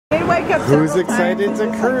wake up. Who's excited to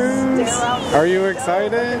cruise? Are you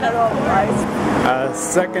excited?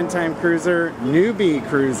 Second time cruiser, newbie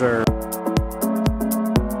cruiser.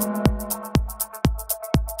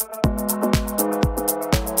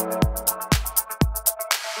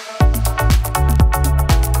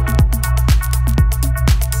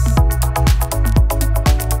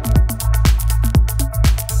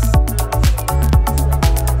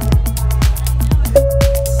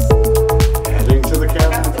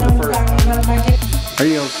 Are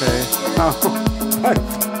you okay? Oh.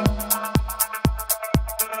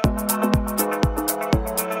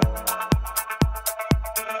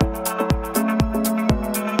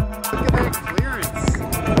 Look at that clearance.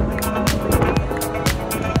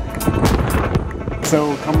 So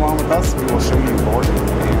come along with us. We will show you boarding.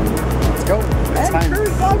 And let's go. It's time. Cruise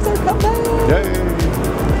vlogs are coming. Yay.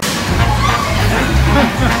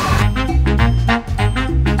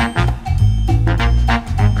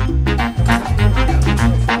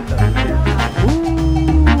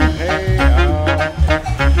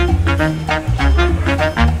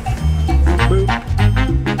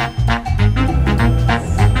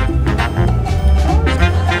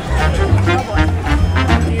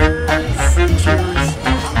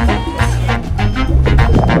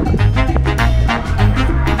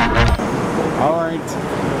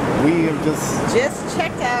 Just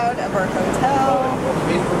checked out of our hotel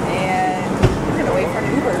and we're gonna wait for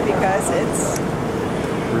an Uber because it's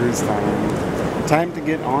cruise time. Time to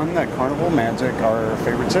get on the Carnival Magic, our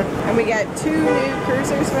favorite ship. And we got 2 new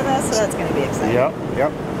cruisers with us, so that's gonna be exciting.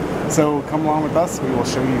 Yep. So come along with us. We will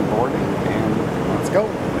show you boarding and let's go.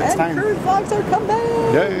 It's time. Cruise vlogs are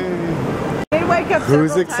coming. Yay. Wake up.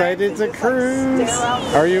 Who's excited to cruise?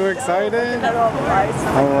 Are you excited?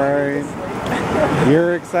 All right.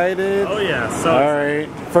 You're excited? Oh yeah. So all right.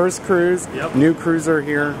 First cruise. Yep. New cruiser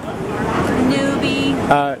here. Newbie.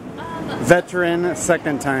 Veteran,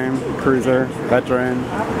 second time cruiser. Veteran.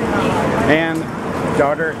 And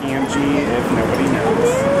daughter Angie, if nobody knows.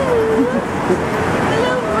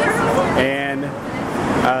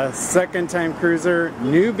 And second time cruiser,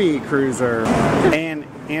 newbie cruiser. And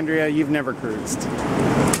Andrea, you've never cruised.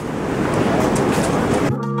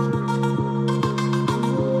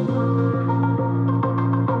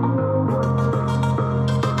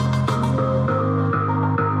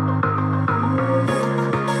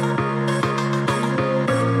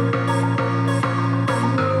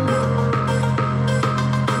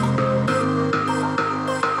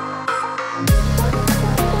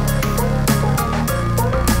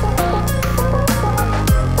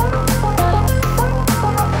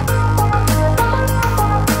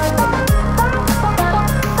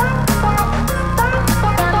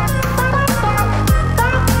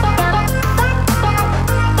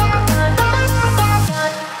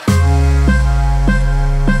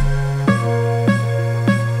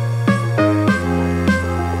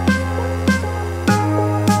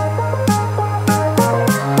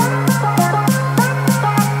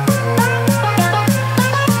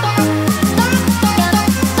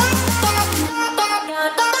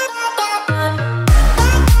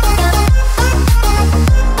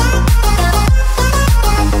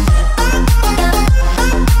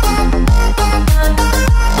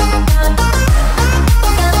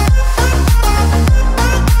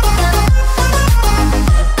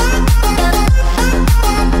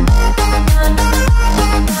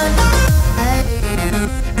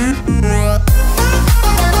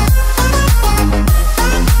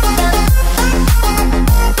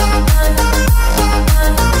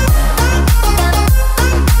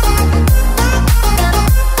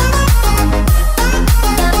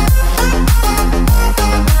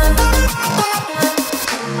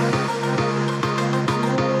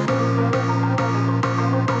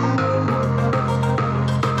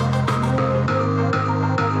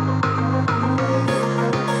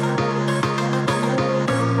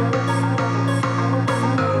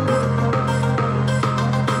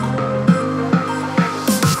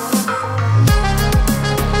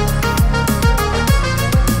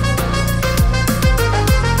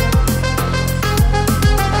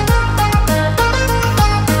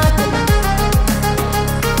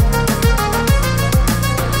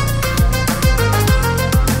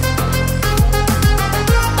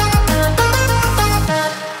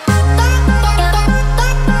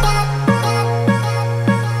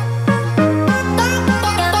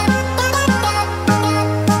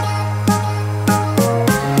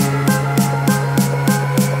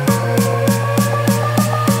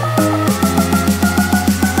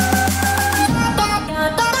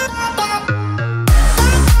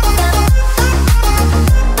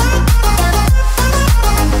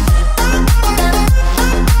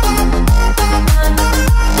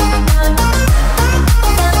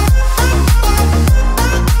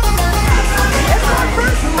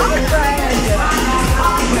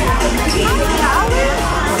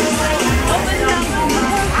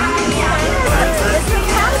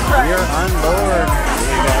 on board.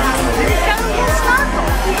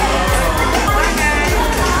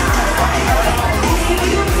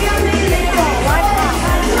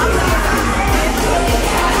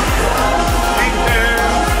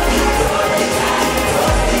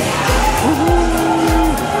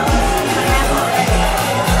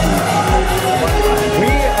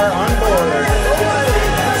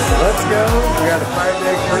 We got a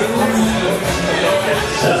 5-day cruise.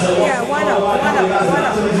 Yeah, why not?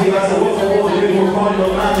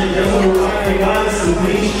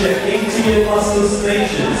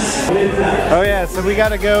 Oh yeah, so we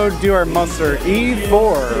gotta go do our muster E4.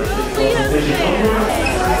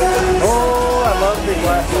 Oh, I love the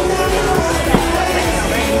glasses.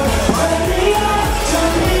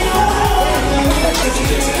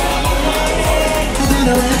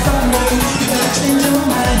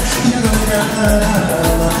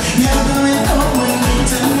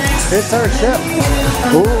 It's our ship.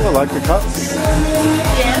 Ooh, I like the cups.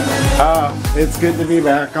 It's good to be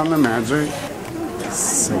back on the Magic.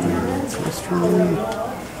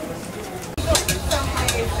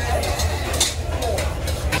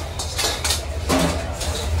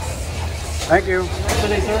 Thank you.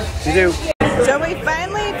 You do. So we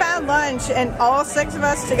finally found lunch, and all 6 of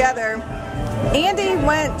us together. Andy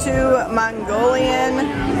went to Mongolian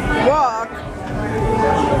walk,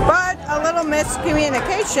 but a little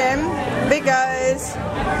miscommunication because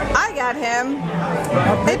I got him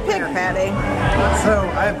a pig patty. So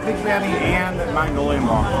I have pig patty and Mongolian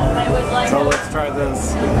walk. So let's try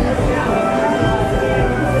this.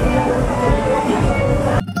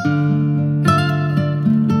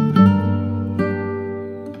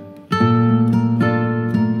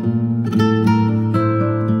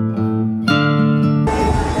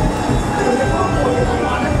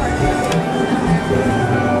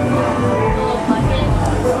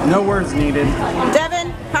 No words needed. Devin,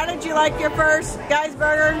 how did you like your first Guy's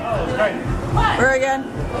Burger? Great. Very good.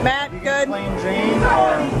 Matt, good. Plain Jane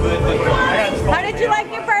or How did you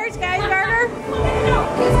like your first Guy's Burger?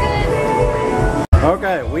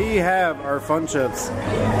 Okay, we have our Funships.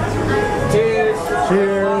 Cheers.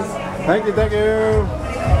 Cheers. Thank you, thank you.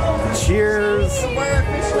 Cheers. We're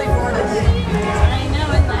officially boarded. I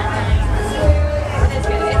know, it's that nice. It's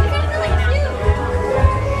good. It's really cute.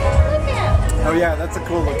 Look at it. Oh yeah, that's a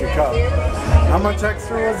cool looking cup. How much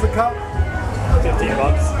extra was the cup?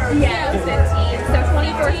 $15. Yeah, it's 15. So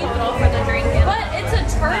 24 total for the drink. But it's a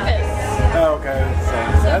turbis. Oh, okay, so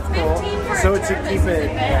that's cool. 15 for So a it should turbis keep it,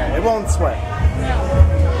 isn't bad. yeah, it won't sweat. No.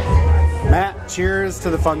 Matt, cheers to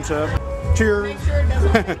the Funship. Cheers. Make sure it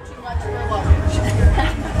doesn't take too much for luggage.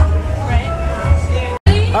 Right?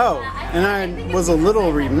 Oh, and I was a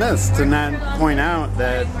little remiss to not point out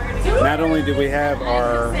that not only do we have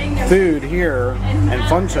our food here and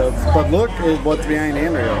Funships, but look at what's behind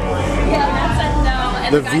Andrea. Yeah, Matt said no.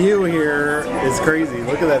 And The guy view said here is crazy.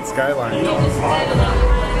 Look at that skyline. So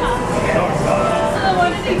what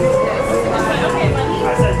did he do?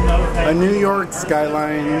 A New York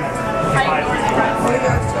skyline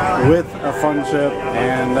with a Funship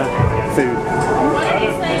and food.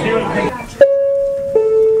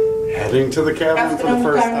 Heading to the cabin for the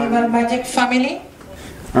first Carnival time. Magic family.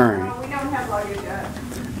 All right. We don't have luggage yet.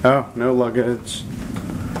 Oh, no luggage.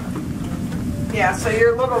 Yeah, so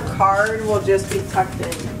your little card will just be tucked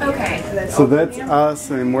in. Okay. And then So open that's it. us,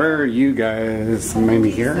 and where are you guys? Maybe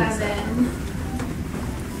here?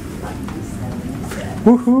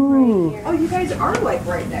 Woohoo! Oh, you guys are like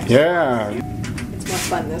right next. Yeah. It's more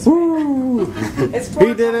fun this way. Woo! It's more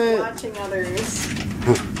He did fun it. watching others.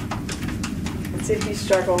 Let's see if you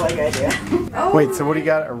struggle like I do. Oh, Wait, so what do you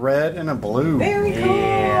got? A red and a blue. very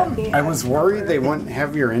cool. I was worried they wouldn't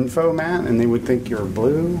have your info, Matt, and they would think you're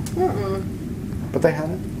blue. But they had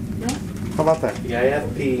it. How about that?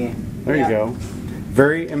 EIFP. There you Yeah. go.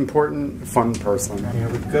 Very important, fun person. Here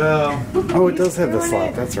we go. Oh, it does have the Doing slot.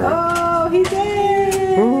 it. That's right. Oh, he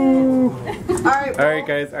did. Ooh. All right. All right,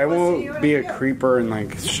 guys. I we'll see you won't in be a a few. creeper and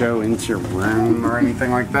like show into your room or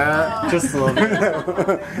anything like that. Just a little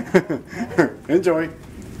bit. Enjoy.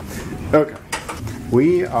 Okay.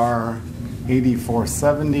 We are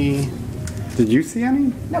 8470. Did you see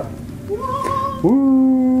any? Nope.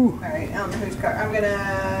 Woo! All right. I don't know whose card. I'm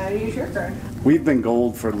gonna use your card. We've been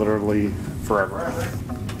gold for literally forever.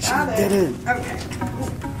 Got Did it? Okay.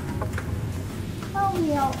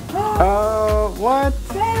 Oh, what?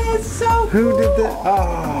 That is so cool. Who did that?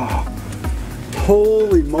 Oh,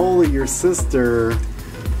 holy moly, your sister.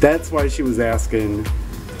 That's why she was asking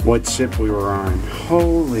what ship we were on.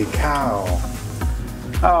 Holy cow.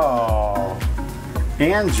 Oh,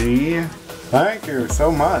 Angie, thank you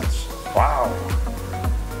so much. Wow.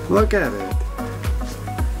 Look at it.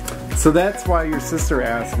 So that's why your sister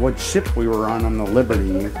asked what ship we were on the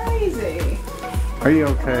Liberty. Crazy. Are you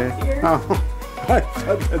okay? Oh, I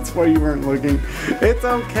thought that's why you weren't looking. It's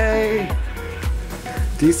okay.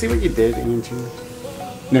 Do you see what you did, Angie?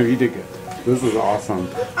 No, you did good. This is awesome.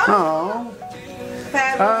 Oh.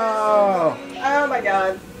 Fabulous. Oh my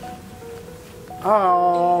god.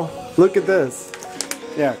 Oh. Look at this.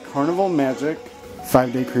 Yeah, Carnival Magic.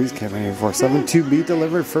 5-day cruise cabin 847 to be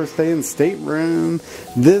delivered first day in stateroom.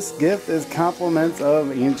 This gift is compliments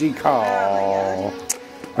of Angie Call.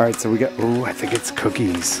 Alright, so we got, oh, I think it's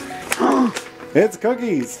cookies. It's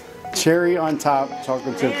cookies. Cherry on top,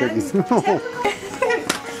 chocolate chip cookies.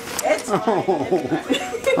 It's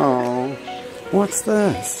Oh, what's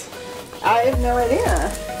this? I have no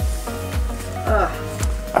idea. Ugh.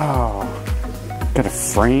 Oh, got a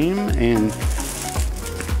frame and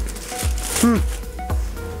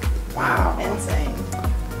wow. Insane.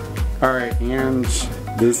 Alright, and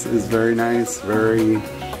this is very nice, very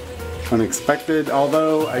unexpected,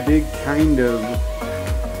 although I did kind of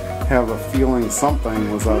have a feeling something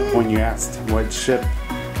was up when you asked what ship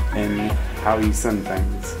and how you send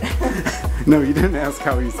things. No, you didn't ask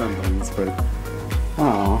how you send things, but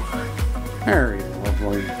oh, very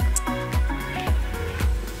lovely.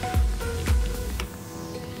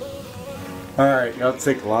 Alright, y'all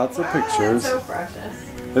take lots of pictures. So precious.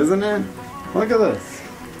 Isn't it? Look at this.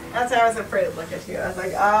 That's why I was afraid to look at you. I was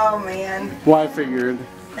like, oh man. Well, I figured.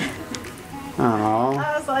 Oh.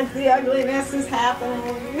 I was like, the ugliness is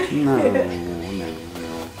happening. No.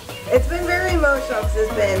 It's been very emotional because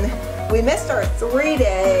it's been, we missed our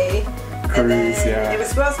 3-day and then Cruise, yeah. it was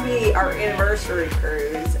supposed to be our anniversary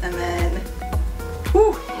cruise, and then,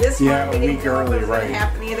 whew, this Yeah, one we a didn't week know what early, was right. going to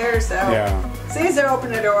happen either, so Yeah. as soon as they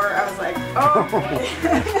opened the door, I was like,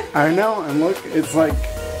 oh. I know, and look, it's like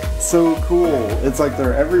so cool. It's like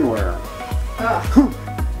they're everywhere. Ugh.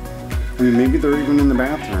 I mean, maybe they're even in the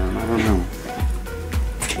bathroom. I don't know.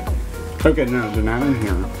 Okay, no, they're not in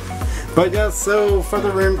here. But yeah, so for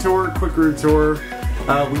the room tour, quick room tour,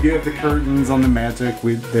 we do have the curtains on the Magic.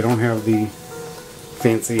 They don't have the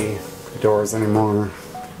fancy doors anymore.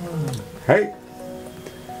 Hey,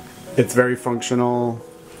 it's very functional.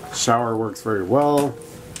 Shower works very well.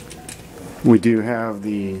 We do have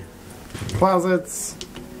the closets,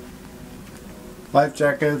 life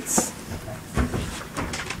jackets,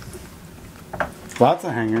 lots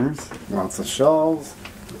of hangers, lots of shelves.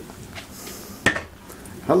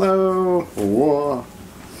 Hello. Whoa.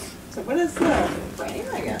 So what is the frame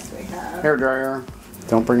I guess we have? Hair dryer.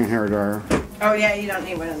 Don't bring a hair dryer. Oh yeah, you don't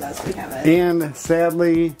need one of those. We have it. And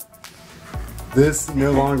sadly, this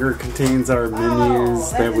no longer contains our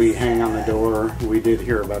menus that we hang on the door. We did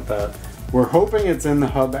hear about that. We're hoping it's in the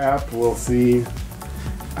Hub app. We'll see.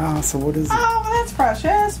 Oh, so what is it? Oh, well, that's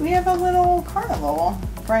precious. We have a little carnival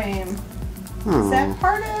frame. Oh. Is that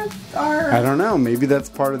part of our... I don't know. Maybe that's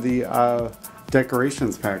part of the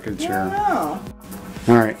decorations package I here. don't know.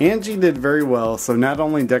 Alright, Angie did very well. So not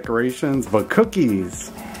only decorations, but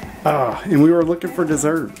cookies. And we were looking for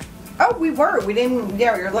dessert. Oh, we were. We didn't...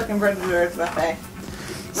 Yeah, we were looking for the desserts buffet.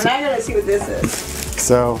 But now I gotta see what this is.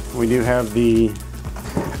 So we do have the...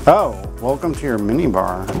 Oh, welcome to your mini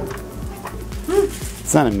bar.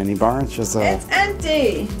 It's not a mini bar, it's just a... It's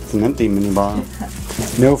empty. It's an empty mini bar.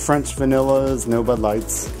 No French vanillas, no Bud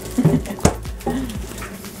Lights.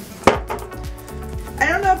 I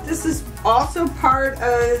don't know if this is also part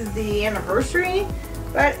of the anniversary,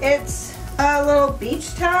 but it's a little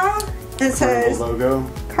beach towel. It says logo.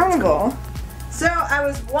 Carnival. So I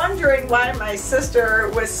was wondering why my sister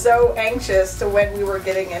was so anxious to when we were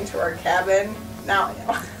getting into our cabin. Now I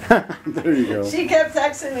know. There you go. She kept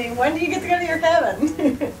texting me, when do you get to go to your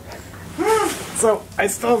cabin? So I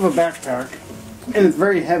still have a backpack, and it's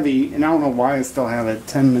very heavy, and I don't know why I still have it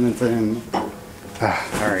 10 minutes in.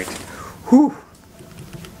 Alright. Whew.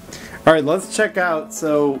 Alright, let's check out.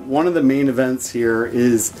 So one of the main events here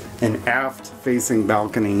is an aft-facing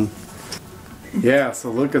balcony. Yeah, so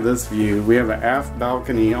look at this view. We have an aft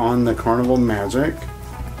balcony on the Carnival Magic.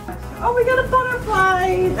 Oh, we got a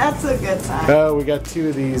butterfly. That's a good sign. Oh, we got two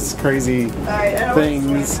of these crazy Alright, I don't things.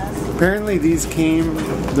 want to swing this. Apparently these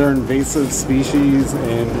they're invasive species,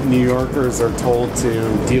 and New Yorkers are told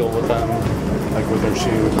to deal with them, like with their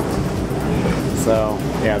shoe. So,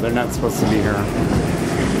 yeah, they're not supposed to be here.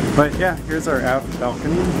 But yeah, here's our aft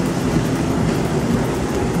balcony.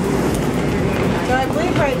 So I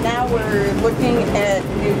believe right now we're looking at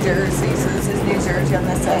New Jersey. So this is New Jersey on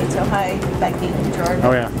this side. So hi, Becky, Jordan.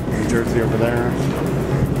 Oh yeah, New Jersey over there.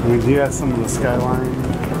 And we do have some of the skyline.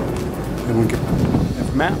 And we could,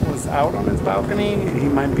 if Matt was out on his balcony, he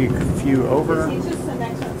might be a few over. Is he just the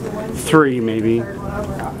next one? So one, 3 maybe. third one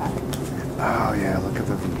over? Okay. Oh yeah, look at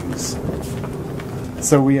the views.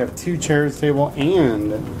 So we have 2 chairs table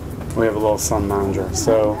and we have a little sun lounger.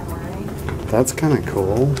 So that's kind of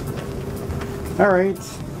cool. All right.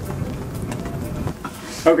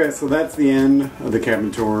 Okay, so that's the end of the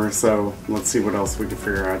cabin tour. So let's see what else we can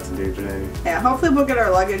figure out to do today. Yeah, hopefully we'll get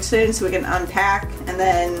our luggage soon so we can unpack and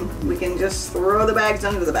then we can just throw the bags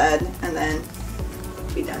under the bed and then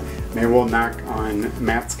be done. Maybe we'll knock on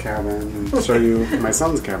Matt's cabin and show you my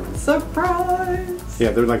son's cabin. Surprise!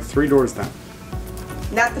 Yeah, they're like 3 doors down.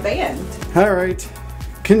 Not the band. All right,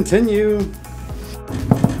 continue.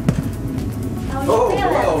 Oh,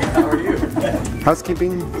 hello. How are you?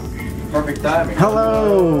 Housekeeping. Perfect timing.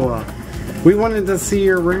 Hello. We wanted to see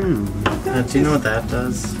your room. Do you know what that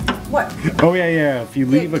does? What? Oh yeah. If you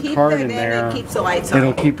leave a card in there, it keeps the lights on.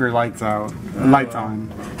 it'll keep your lights out, lights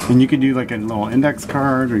on, and you could do like a little index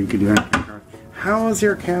card, or you could do anything card. How is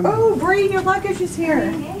your cabin? Oh, Bry, your luggage is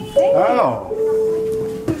here. Oh.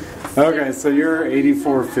 Okay, so you're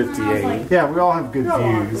 8458. Yeah, we all have good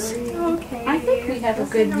views. Okay. I think we have a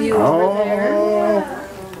good view over there.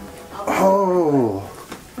 Oh.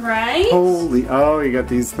 Right? Holy. Oh, you got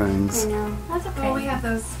these things. No, that's okay. Oh, we have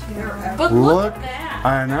those too. But Look. at that.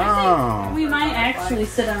 I know. We might actually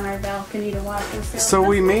sit on our balcony to watch this. So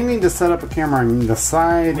we may need to set up a camera on the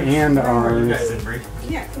side and ours. We're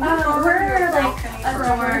like A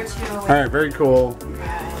row or two. All right, very cool.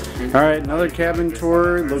 All right, another cabin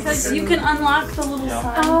tour. Looks you can unlock the little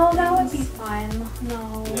sign. Oh, that would be fun.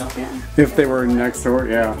 No. if they were next door,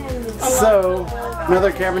 yeah. So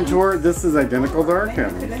another cabin tour. This is identical to our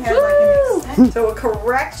cabin. So a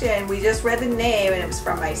correction, we just read the name and it was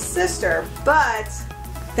from my sister, but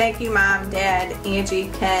thank you Mom, Dad, Angie,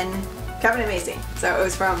 Ken, Kevin and Macy. So it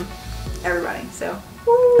was from everybody. So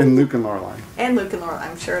And Luke and Lorelai. and Luke and Laura,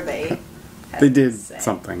 I'm sure they had They did to say.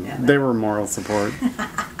 something. Yeah, They were moral support.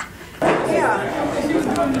 yeah.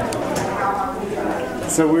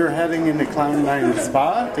 So we're heading into Clown 9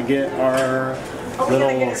 Spa to get our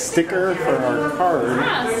little sticker for our card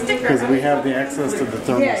because we have the access to the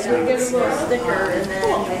thermal Yeah, you get a suites. little sticker and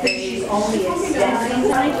then they only extend.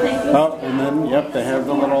 Oh, and then, yep, they have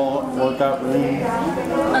the little workout room.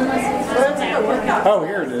 Oh,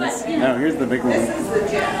 here it is. No, here's the big one. This is the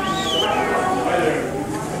gym.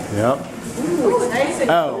 Yep. Ooh, nice and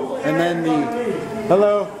Oh, and then the,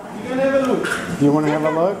 hello. You want to have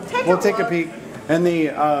a look? We'll take a peek. And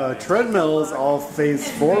the treadmills all face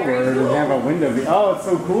forward and have a window. Oh, it's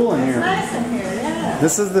so cool in here. nice in here, yeah.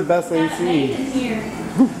 This is the best AC.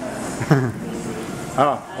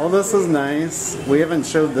 Oh, well, this is nice. We haven't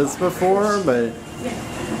showed this before, but.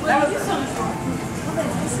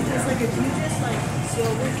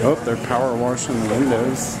 Oh, they're power washing the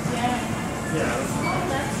windows.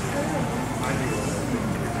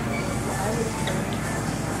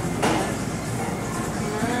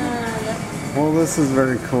 Well, this is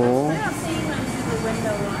very cool.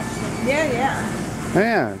 Yeah, yeah. Oh,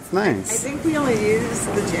 yeah, it's I nice. think we only used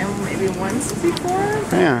the gym maybe once before.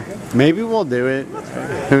 Yeah, maybe we'll do it.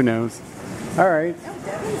 Who knows? All right.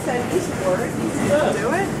 Devin said he's for it. He's going to do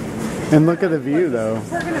it. And look at the view, though.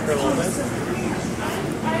 We're going to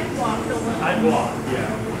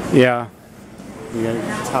Yeah. You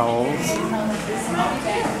got towels.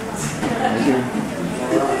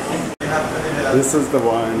 This is the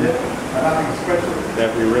one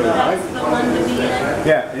that we really like.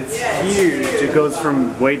 Yeah, it's huge. It goes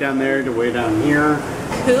from way down there to way down here.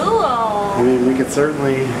 Cool. I mean, we could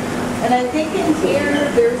certainly. And I think in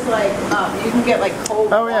here there's like, you can get like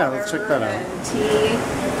cold Oh, yeah, water let's check that out. and tea.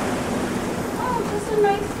 Oh, just a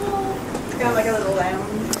nice little. It's got like a little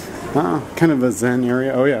lounge. Oh, kind of a zen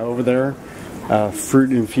area. Oh, yeah, over there.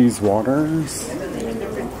 Fruit infused waters. And then they have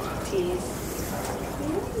different teas.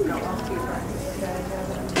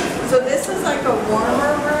 So this is like a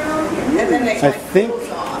warmer room, and then it I like think- cools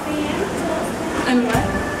off. And what? I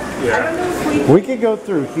don't know if we We could go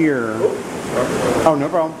through here. Oh, no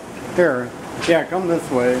problem. Here. Yeah, come this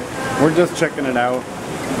way. We're just checking it out.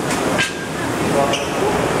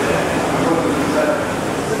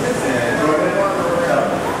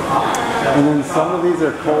 And then some of these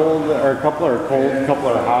are cold, or a couple are cold, a couple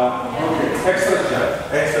are hot. Extra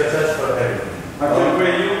just for everything.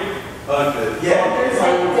 Yeah. there's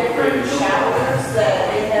like different showers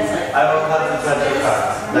that it has like. I will have to touch your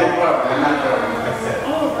cards.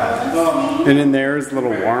 And in there is a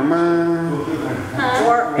little warmer.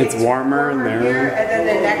 It's warmer in there. And then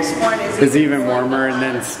the next one It's even warmer, and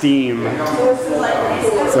then steam.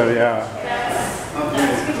 So yeah.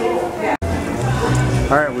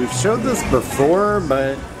 All right, we've showed this before,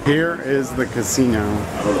 but here is the casino.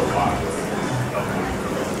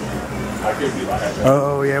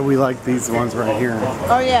 Oh yeah, we like these ones right here.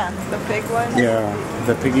 Oh yeah, the big one. Yeah,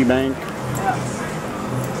 the piggy bank.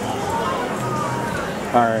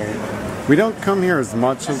 Alright. We don't come here as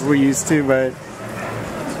much as we used to, but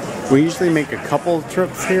we usually make a couple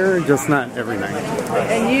trips here, just not every night.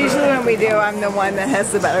 And usually when we do, I'm the one that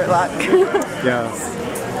has the better luck. Yes.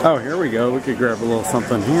 Oh, here we go. We could grab a little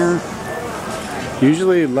something here.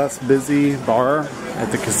 Usually less busy bar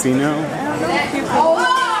at the casino.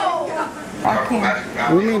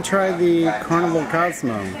 We may try the Carnival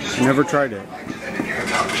Cosmo. Never tried it.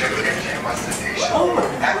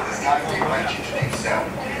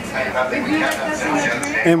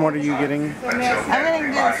 And what are you getting? I'm going to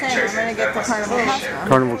do the same. I'm going to get the Carnival Cosmo.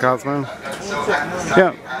 Carnival Cosmo?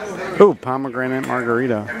 Yeah. Oh, pomegranate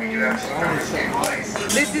margarita.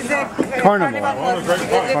 This is a Carnival. It's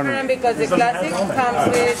different because the classic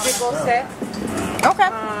comes with triple set, Okay.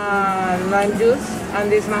 lime juice,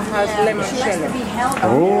 and this one has limoncello.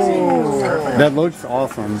 Oh, that looks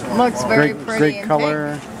awesome. Looks very Great, pretty great and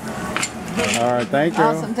color. All right, thank you.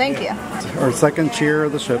 Awesome, thank you. Our second cheer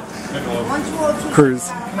of the ship. Cruise.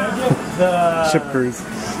 Ship cruise.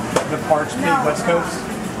 The parched pig West Coast.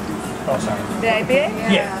 Oh, sorry. The IPA?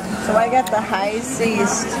 Yeah. So I got the High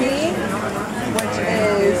Seas tea, which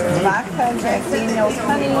is vodka, Jack Daniels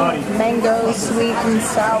honey, mango, sweet and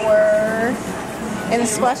sour, and a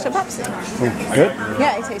splash of Pepsi. Oh, good.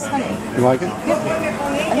 Yeah, it tastes honey. You like it?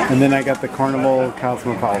 And then I got the Carnival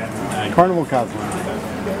Cosmopolitan. Carnival Cosmo.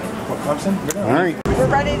 All right. We're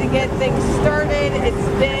ready to get things started. It's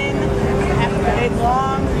been a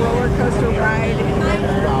long roller coaster ride, and then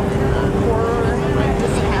horror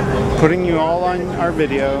just happened. Putting you all on our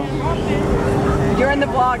video. You're in the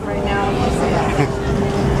vlog right now.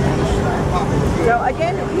 So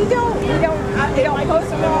again, we don't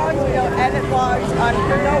post vlogs, we don't edit vlogs on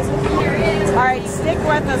Carnival. All right, stick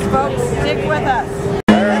with us, folks. Stick with us.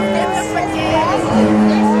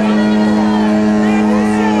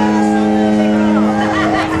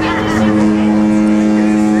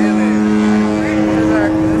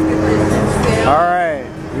 All right,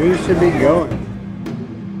 we should be going.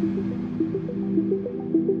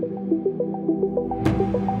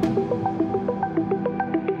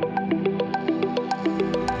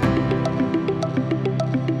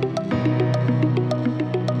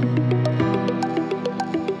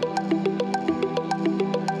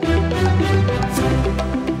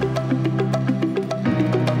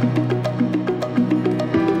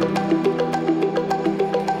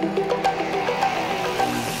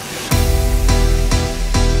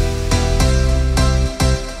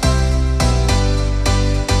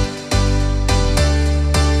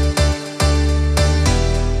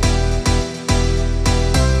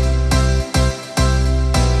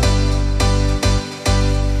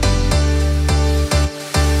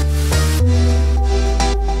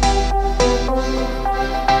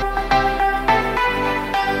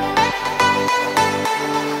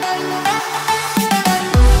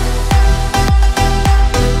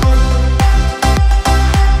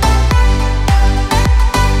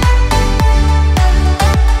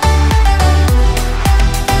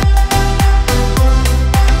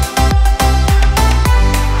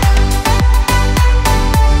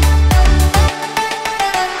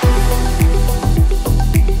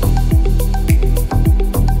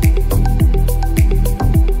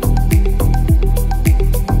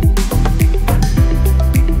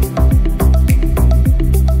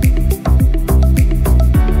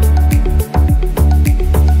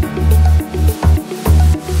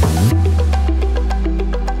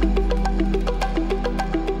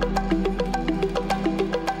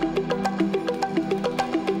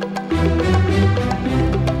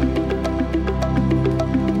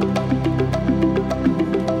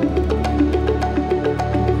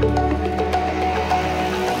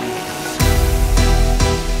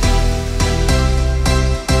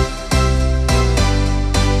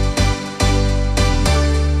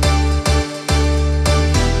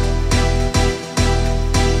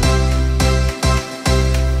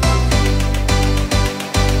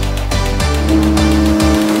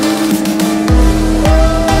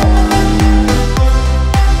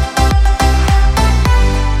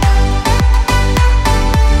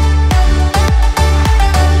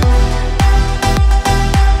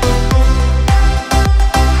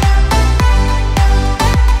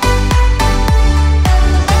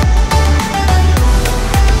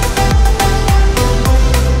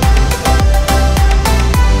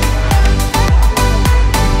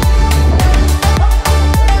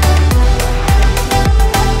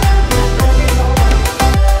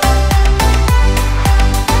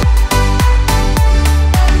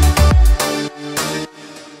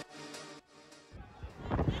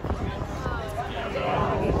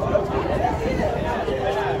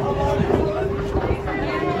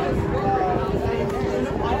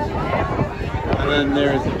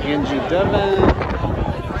 Angie, Devin,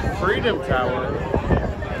 Freedom Tower,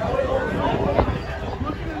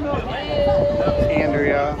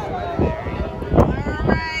 Andrea.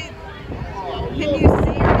 Alright. Can you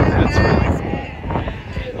see her now, guys?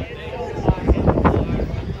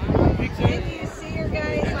 Can you see her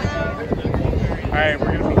guys now? Alright,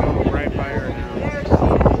 we're gonna be going right by her now. There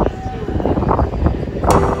she is.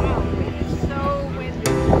 It's so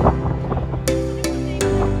windy.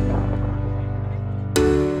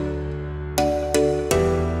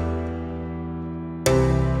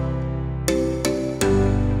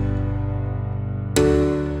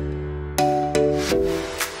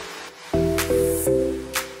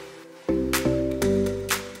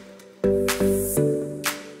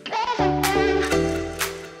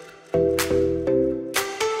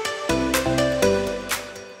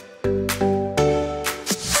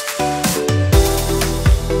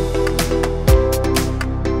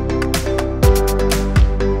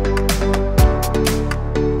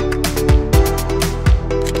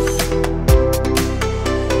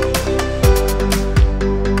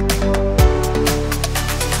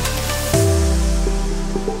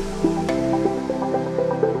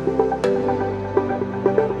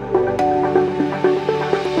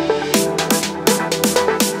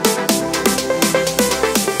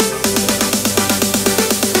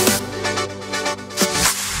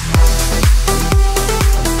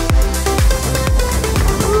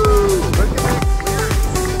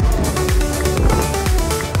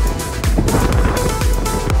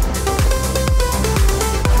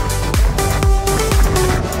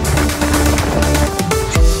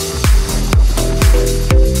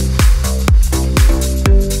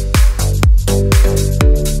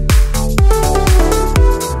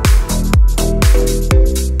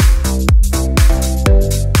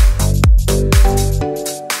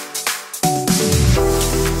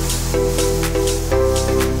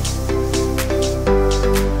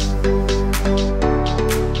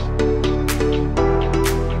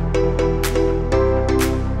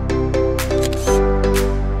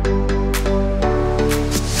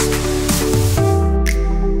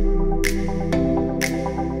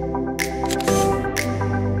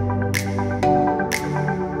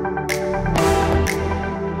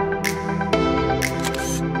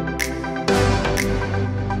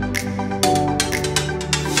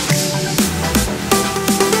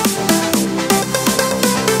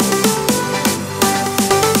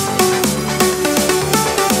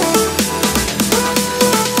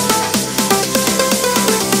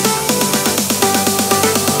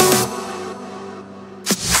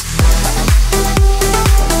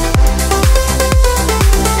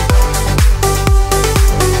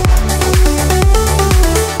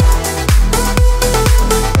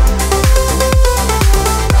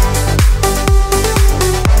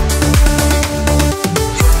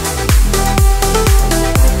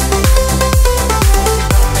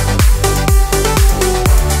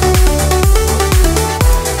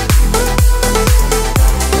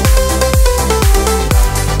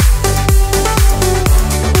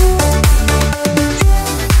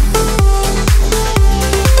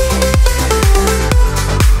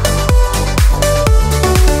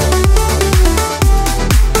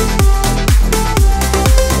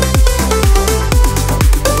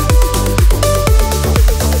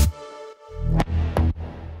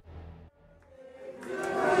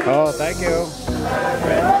 Oh, thank you. I'll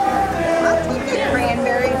take a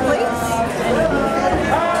cranberry, please.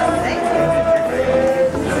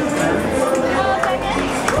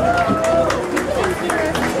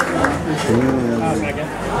 Thank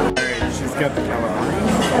Alright, she's got the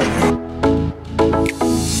calamari.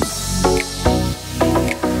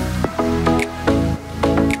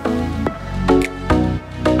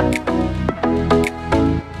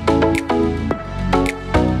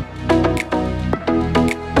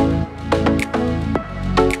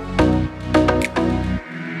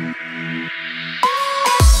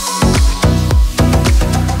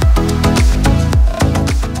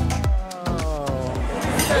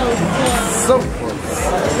 So close.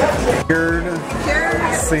 Cured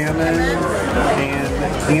salmon and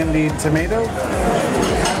candied tomato. I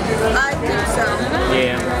think so.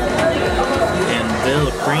 Yeah. And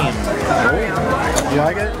vanilla cream. You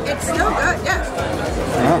like it? It's still good, yes.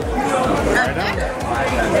 Oh. Right on.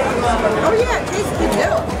 Oh yeah, it tastes good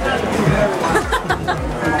too.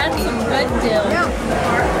 That's some good dill. Yeah.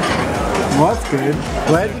 Well, that's good.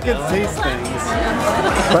 Glad you could taste things.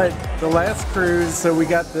 But the last cruise, so we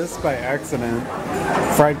got this by accident,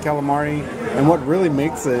 fried calamari, and what really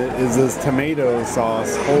makes it is this tomato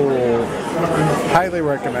sauce. Oh, highly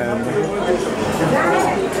recommend.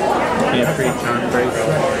 Yeah, free charm break.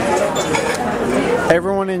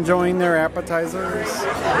 Everyone enjoying their appetizers.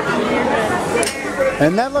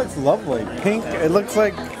 And that looks lovely. Pink. It looks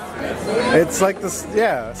like it's like this.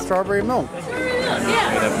 Yeah, strawberry milk.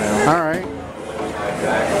 All right.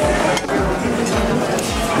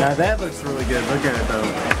 Now that looks really good. Look at it though.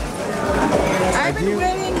 I've been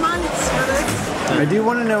waiting months for this. I do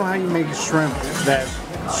want to know how you make shrimp that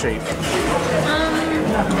shape.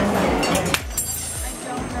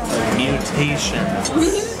 Mutation.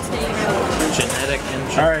 Genetic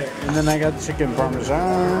engineering. Alright, and then I got chicken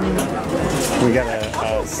parmesan. We got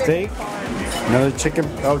a steak. Another chicken.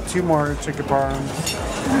 Oh, 2 more chicken parm.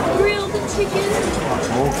 Grilled chicken.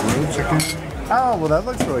 Oh, grilled chicken. Oh, well, that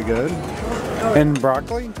looks really good. And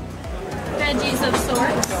broccoli? Veggies of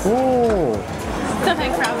sorts. Ooh. Stuff I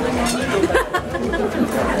probably won't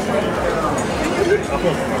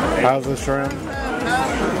eat. How's the shrimp?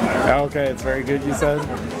 Okay, it's very good, you said?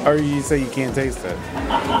 Or you say you can't taste it?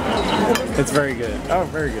 It's very good. Oh,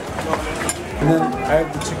 very good. And then I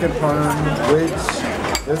have the chicken parm, which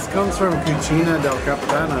this comes from Cucina del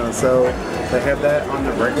Capitano, so they have that on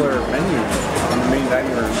the regular menu, on the main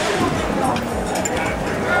dining room.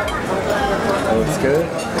 That looks good.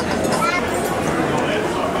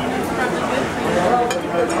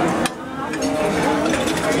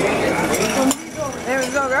 There we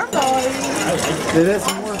go, girl. It has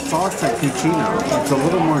more sauce than Cucina. It's a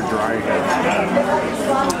little more dry here.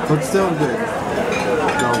 But still good.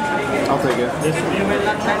 So, I'll take it.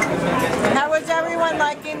 How was everyone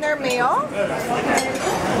liking their meal?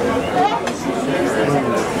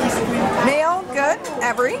 Meal good?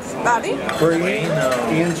 Everybody? Bry,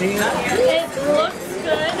 Angie. It looks good.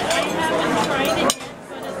 I haven't tried it yet,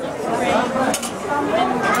 but it looks great.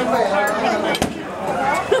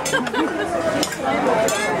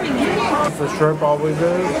 The shrimp always is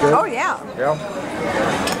good. Oh, yeah. Yeah.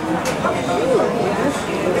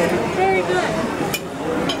 Very good.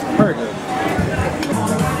 Very good.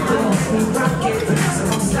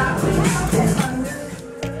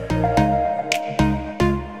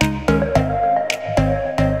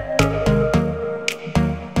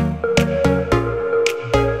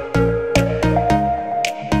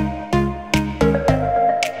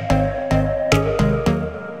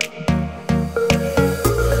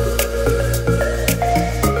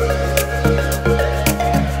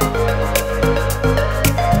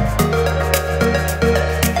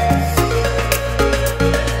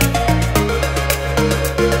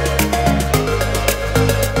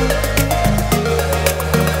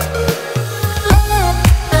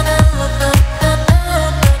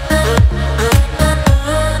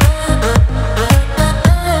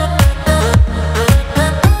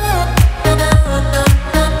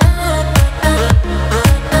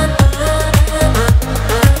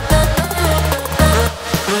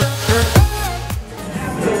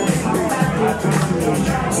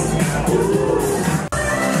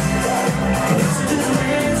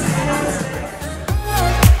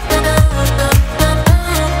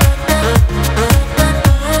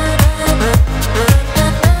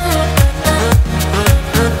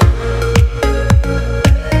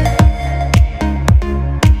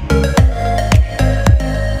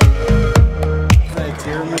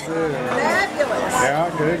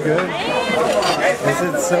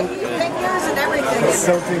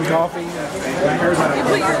 Soaked in coffee.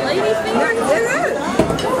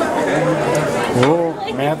 Oh,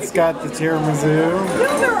 Matt's got the tiramisu.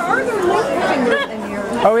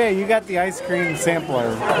 Oh yeah, you got the ice cream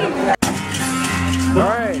sampler.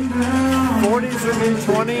 Alright. 40's the new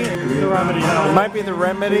 20. It might be the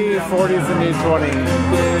remedy. 40's the new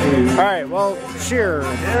 20. Alright, well, cheers.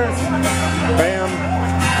 Bam.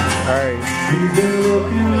 Alright.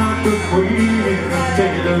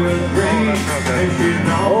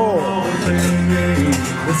 Oh,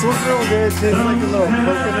 this one's real good. It tastes like a little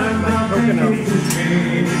coconut.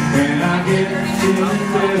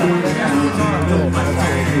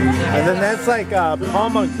 And then that's like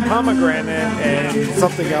pomegranate and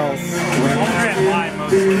something else.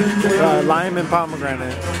 Lime and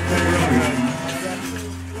pomegranate.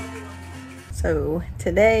 So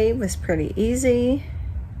today was pretty easy.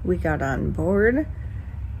 We got on board,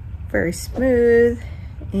 very smooth,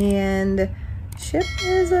 and ship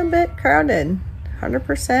is a bit crowded,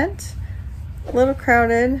 100%, a little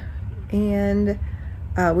crowded, and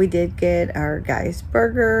we did get our guy's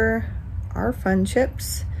burger, our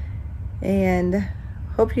Funships, and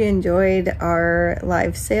hope you enjoyed our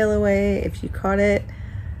live sail away. If you caught it,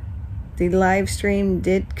 the live stream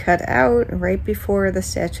did cut out right before the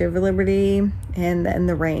Statue of Liberty, and then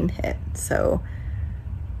the rain hit, so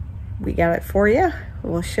we got it for you.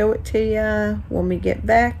 We'll show it to you when we get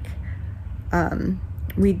back.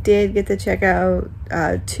 We did get to check out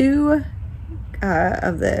 2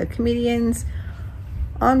 of the comedians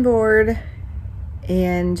on board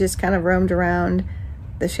and just kind of roamed around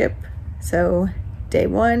the ship. So day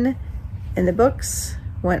 1 in the books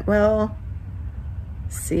went well.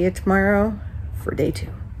 See you tomorrow for day 2.